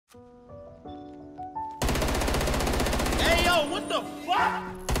Yo, what the fuck?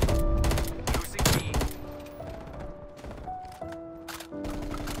 Losing B.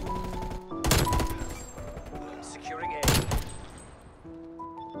 Securing A.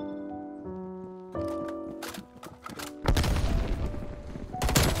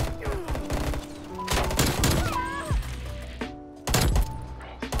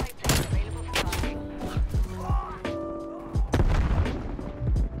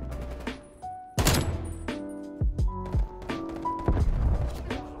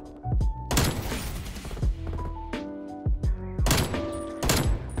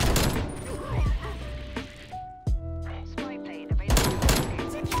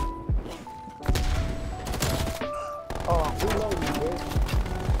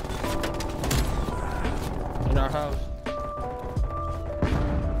 In our house.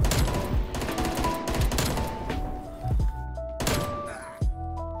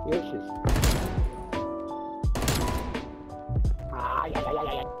 Yes, yes. Ah, yeah.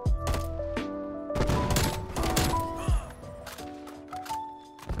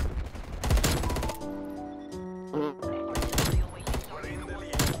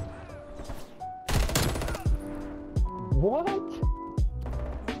 What?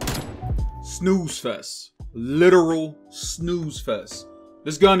 Snooze fest. Literal snooze fest.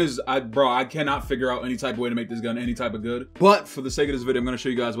 This gun is, bro, I cannot figure out any type of way to make this gun any type of good. But for the sake of this video, I'm going to show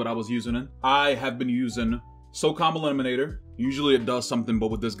you guys what I was using it. I have been using SOCOM Eliminator. Usually it does something,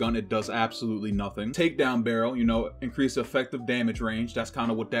 but with this gun, it does absolutely nothing. Takedown barrel, you know, increase effective damage range. That's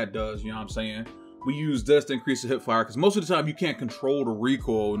kind of what that does, you know what I'm saying? We use this to increase the hip fire because most of the time you can't control the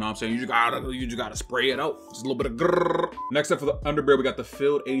recoil, you know what I'm saying? You just gotta spray it out. Just a little bit of grrr. Next up for the underbarrel, we got the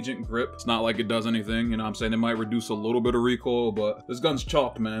field agent grip. It's not like it does anything, you know what I'm saying? It might reduce a little bit of recoil, but this gun's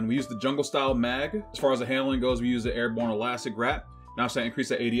chalked, man. We use the jungle style mag. As far as the handling goes, we use the airborne elastic wrap. Now I'm saying increase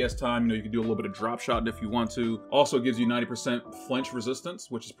the ADS time. You know, you can do a little bit of drop shot if you want to. Also gives you 90% flinch resistance,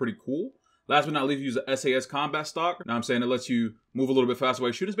 which is pretty cool. Last but not least, we use the SAS combat stock. Now I'm saying it lets you move a little bit faster while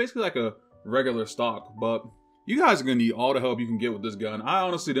you shoot. It's basically like a regular stock, but you guys are gonna need all the help you can get with this gun. I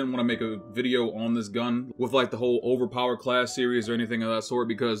honestly didn't want to make a video on this gun with like the whole overpowered class series or anything of that sort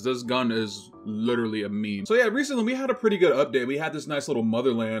because this gun is literally a meme. So yeah, recently we had a pretty good update. We had this nice little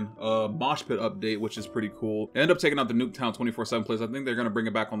Motherland mosh pit update, which is pretty cool. They end up taking out the Nuketown 24/7 place. I think they're gonna bring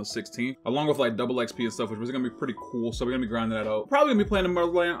it back on the 16th, along with like double XP and stuff, which was gonna be pretty cool. So we're gonna be grinding that out. Probably gonna be playing the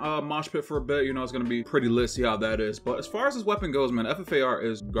Motherland mosh pit for a bit. You know, it's gonna be pretty lit. See how that is. But as far as this weapon goes, man, FFAR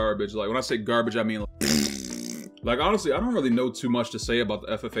is garbage. Like when I say garbage, I mean like honestly, I don't really know too much to say about the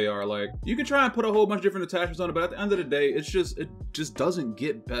FFAR. Like, you can try and put a whole bunch of different attachments on it, but at the end of the day, it just doesn't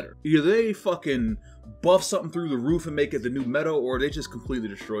get better. Either they fucking buff something through the roof and make it the new meta, or they just completely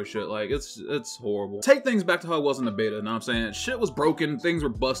destroy shit. Like, it's horrible. Take things back to how it was in the beta, you know what I'm saying? Shit was broken, things were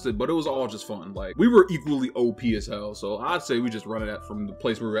busted, but it was all just fun. Like, we were equally OP as hell, so I'd say we just run it at from the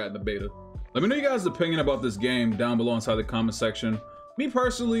place we were at in the beta. Let me know you guys' opinion about this game down below inside the comment section. Me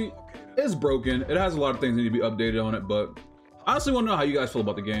personally, it's broken. It has a lot of things that need to be updated on it, but I honestly want to know how you guys feel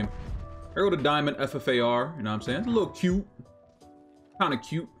about the game. I go to Diamond FFAR, you know what I'm saying? It's a little cute. Kind of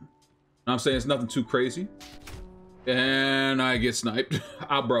cute. You know what I'm saying? It's nothing too crazy. And I get sniped.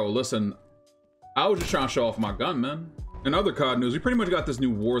 Bro, listen. I was just trying to show off my gun, man. In other COD news, we pretty much got this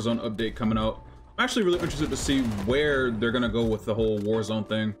new Warzone update coming out. I'm actually really interested to see where they're gonna go with the whole Warzone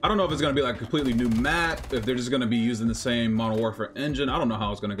thing. I don't know if it's gonna be like a completely new map, if they're just gonna be using the same Modern Warfare engine. I don't know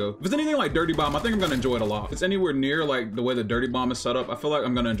how it's gonna go. If it's anything like Dirty Bomb, I think I'm gonna enjoy it a lot. If it's anywhere near like the way the Dirty Bomb is set up, I feel like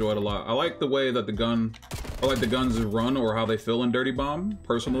I'm gonna enjoy it a lot. I like the way that the guns run or how they feel in Dirty Bomb,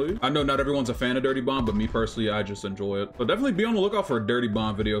 personally. I know not everyone's a fan of Dirty Bomb, but me personally, I just enjoy it. So definitely be on the lookout for a Dirty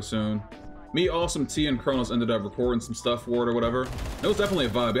Bomb video soon. Me, Awesome T, and Kronos ended up recording some stuff for it or whatever. It was definitely a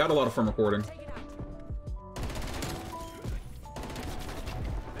vibe. We had a lot of fun recording.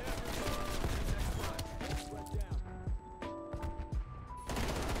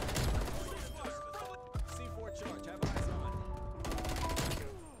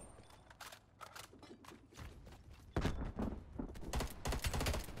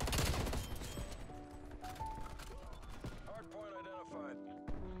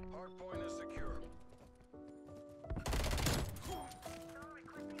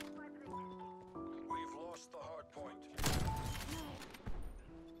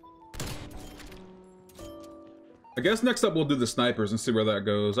 I guess next up we'll do the snipers and see where that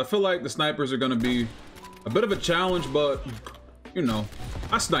goes. I feel like the snipers are gonna be a bit of a challenge, but you know,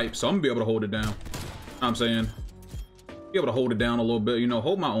 I snipe, so I'm gonna be able to hold it down. You know what I'm saying? Be able to hold it down a little bit, you know,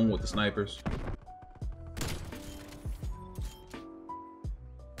 hold my own with the snipers.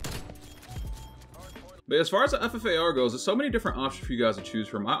 But as far as the FFAR goes, there's so many different options for you guys to choose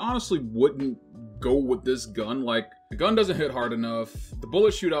from. I honestly wouldn't go with this gun. Like, the gun doesn't hit hard enough. The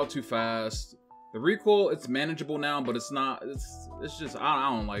bullets shoot out too fast. The recoil, it's manageable now, but it's not, it's just, I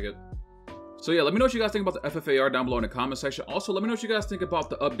don't like it. So yeah, let me know what you guys think about the FFAR down below in the comment section. Also, let me know what you guys think about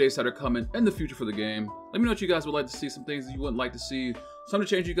the updates that are coming in the future for the game. Let me know what you guys would like to see, some things that you wouldn't like to see, some of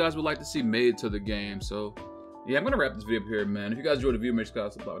the changes you guys would like to see made to the game. So yeah, I'm gonna wrap this video up here, man. If you guys enjoyed the video, make sure you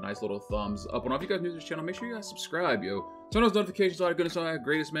guys give a nice little thumbs up. And if you guys are new to this channel, make sure you guys subscribe, yo. Turn those notifications on, goodness, on that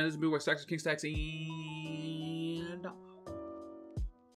greatest, man. This is me, Staxy King Staxy.